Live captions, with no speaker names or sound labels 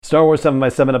Star Wars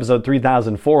 7x7 episode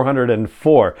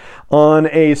 3404. On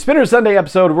a Spinner Sunday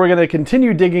episode, we're going to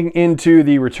continue digging into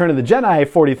the Return of the Jedi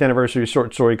 40th Anniversary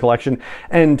Short Story Collection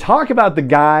and talk about the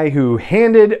guy who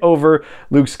handed over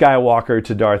Luke Skywalker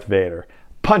to Darth Vader.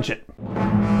 Punch it!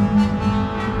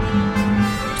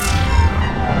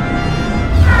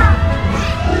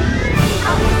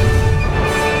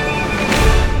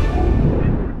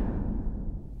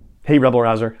 Hey Rebel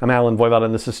Rouser, I'm Alan Voivod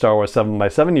and this is Star Wars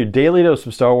 7x7, your daily dose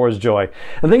of Star Wars joy.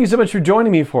 And thank you so much for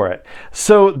joining me for it.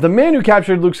 So, The Man Who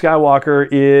Captured Luke Skywalker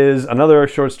is another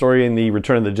short story in the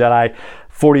Return of the Jedi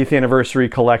 40th Anniversary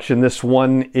Collection. This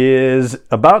one is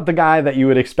about the guy that you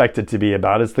would expect it to be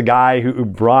about. It's the guy who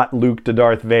brought Luke to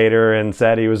Darth Vader and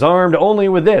said he was armed only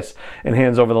with this and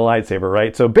hands over the lightsaber,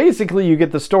 right? So basically you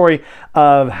get the story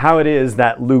of how it is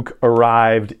that Luke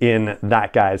arrived in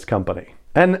that guy's company.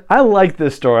 And I like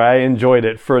this story. I enjoyed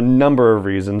it for a number of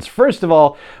reasons. First of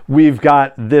all, we've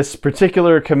got this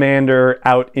particular commander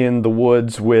out in the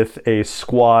woods with a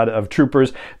squad of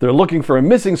troopers. They're looking for a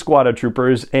missing squad of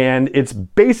troopers, and it's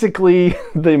basically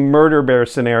the murder bear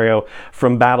scenario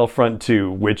from Battlefront 2,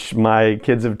 which my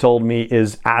kids have told me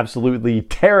is absolutely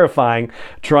terrifying,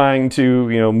 trying to,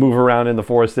 move around in the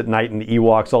forest at night and the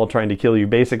Ewoks all trying to kill you.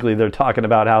 Basically, they're talking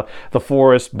about how the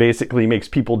forest basically makes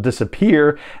people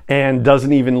disappear and doesn't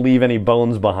even leave any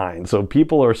bones behind. So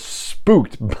people are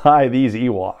spooked by these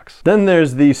Ewoks. Then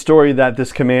there's the story that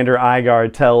this Commander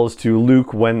Igar tells to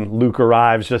Luke when Luke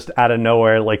arrives just out of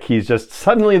nowhere, like he's just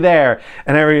suddenly there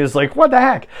and everybody's like, what the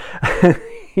heck?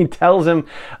 He tells him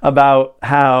about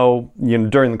how,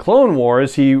 during the Clone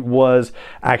Wars, he was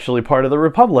actually part of the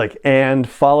Republic and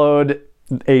followed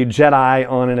a Jedi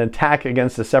on an attack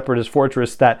against a separatist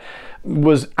fortress that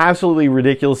was absolutely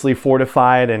ridiculously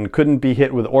fortified and couldn't be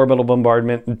hit with orbital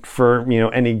bombardment for,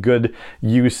 any good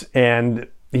use. And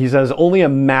he says only a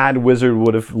mad wizard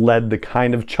would have led the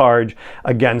kind of charge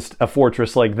against a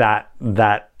fortress like that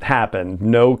happened.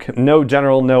 No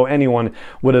general, no anyone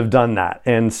would have done that.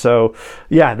 And so,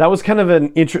 yeah, that was kind of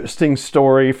an interesting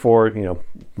story for,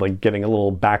 like getting a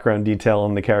little background detail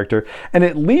on the character. And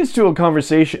it leads to a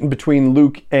conversation between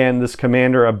Luke and this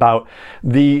commander about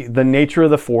the nature of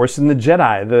the Force and the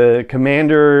Jedi. The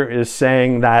commander is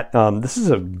saying that, this is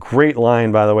a great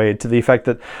line, by the way, to the effect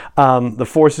that the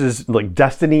Force is like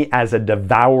destiny as a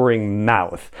devouring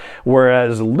mouth.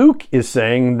 Whereas Luke is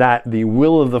saying that the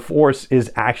will of the Force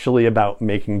is actually about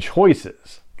making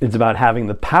choices. It's about having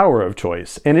the power of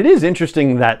choice. And it is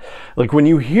interesting that, like, when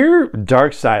you hear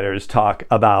Darksiders talk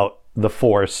about the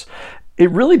Force, it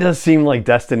really does seem like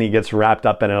destiny gets wrapped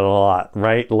up in it a lot,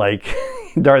 right? Like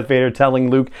Darth Vader telling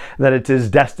Luke that it's his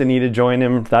destiny to join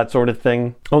him, that sort of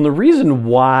thing. And the reason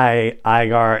why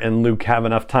Igar and Luke have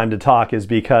enough time to talk is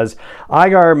because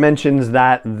Igar mentions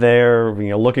that they're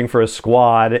looking for a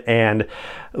squad, and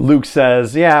Luke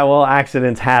says, yeah, well,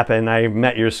 accidents happen. I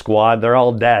met your squad. They're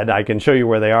all dead. I can show you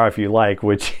where they are if you like,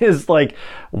 which is like,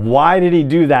 why did he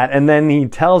do that? And then he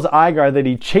tells Igar that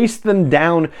he chased them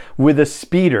down with a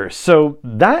speeder. So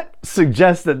that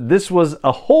suggests that this was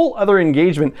a whole other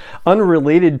engagement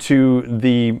unrelated to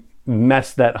the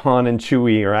mess that Han and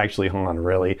Chewie, or actually Han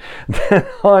really, that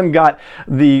Han got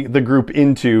the group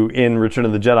into in Return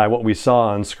of the Jedi, what we saw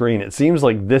on screen. It seems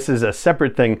like this is a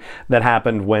separate thing that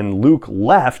happened when Luke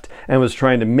left and was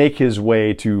trying to make his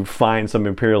way to find some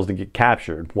Imperials to get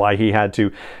captured. Why he had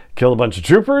to kill a bunch of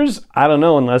troopers? I don't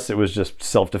know, unless it was just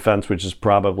self-defense, which is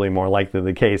probably more likely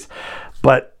the case.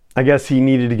 But I guess he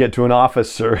needed to get to an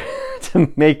officer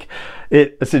to make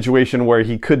it a situation where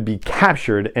he could be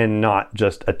captured and not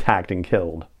just attacked and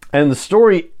killed. And the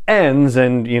story ends,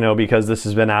 and because this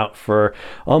has been out for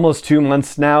almost 2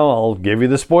 months now, I'll give you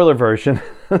the spoiler version.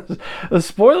 The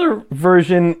spoiler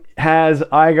version has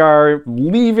Igar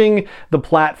leaving the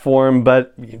platform,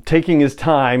 but taking his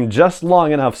time just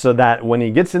long enough so that when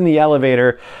he gets in the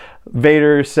elevator,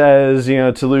 Vader says,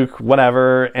 to Luke,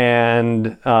 whatever,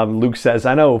 and Luke says,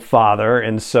 I know, Father.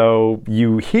 And so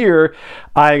you hear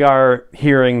Igar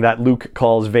hearing that Luke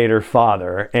calls Vader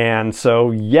Father. And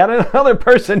so yet another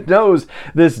person knows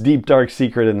this deep, dark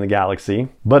secret in the galaxy.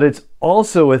 But it's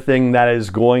also a thing that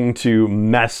is going to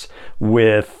mess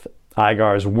with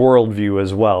Igar's worldview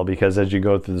as well, because as you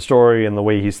go through the story and the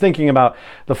way he's thinking about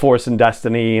the Force and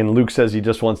destiny, and Luke says he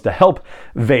just wants to help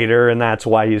Vader, and that's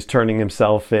why he's turning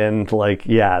himself in. Like,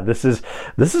 yeah, this is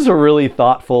a really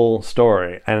thoughtful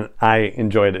story, and I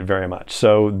enjoyed it very much.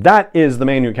 So that is The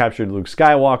Man Who Captured Luke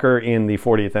Skywalker in the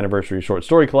 40th Anniversary Short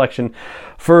Story Collection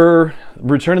for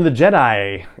Return of the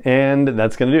Jedi, and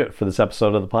that's going to do it for this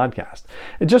episode of the podcast.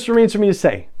 It just remains for me to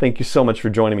say thank you so much for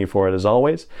joining me for it as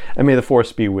always, and may the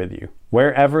Force be with you,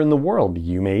 wherever in the world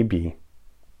you may be.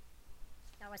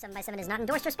 7x7 is not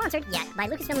endorsed or sponsored yet by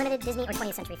Lucasfilm Limited, Disney, or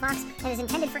 20th Century Fox, and is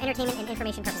intended for entertainment and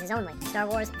information purposes only. Star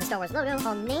Wars, the Star Wars logo,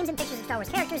 all names and pictures of Star Wars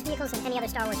characters, vehicles, and any other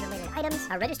Star Wars related items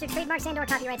are registered trademarks and/or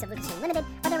copyrights of Lucasfilm Limited,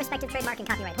 or their respective trademark and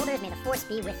copyright holders. May the Force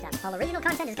be with them. All original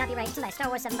content is copyright by Star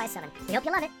Wars 7x7. We hope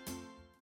you love it.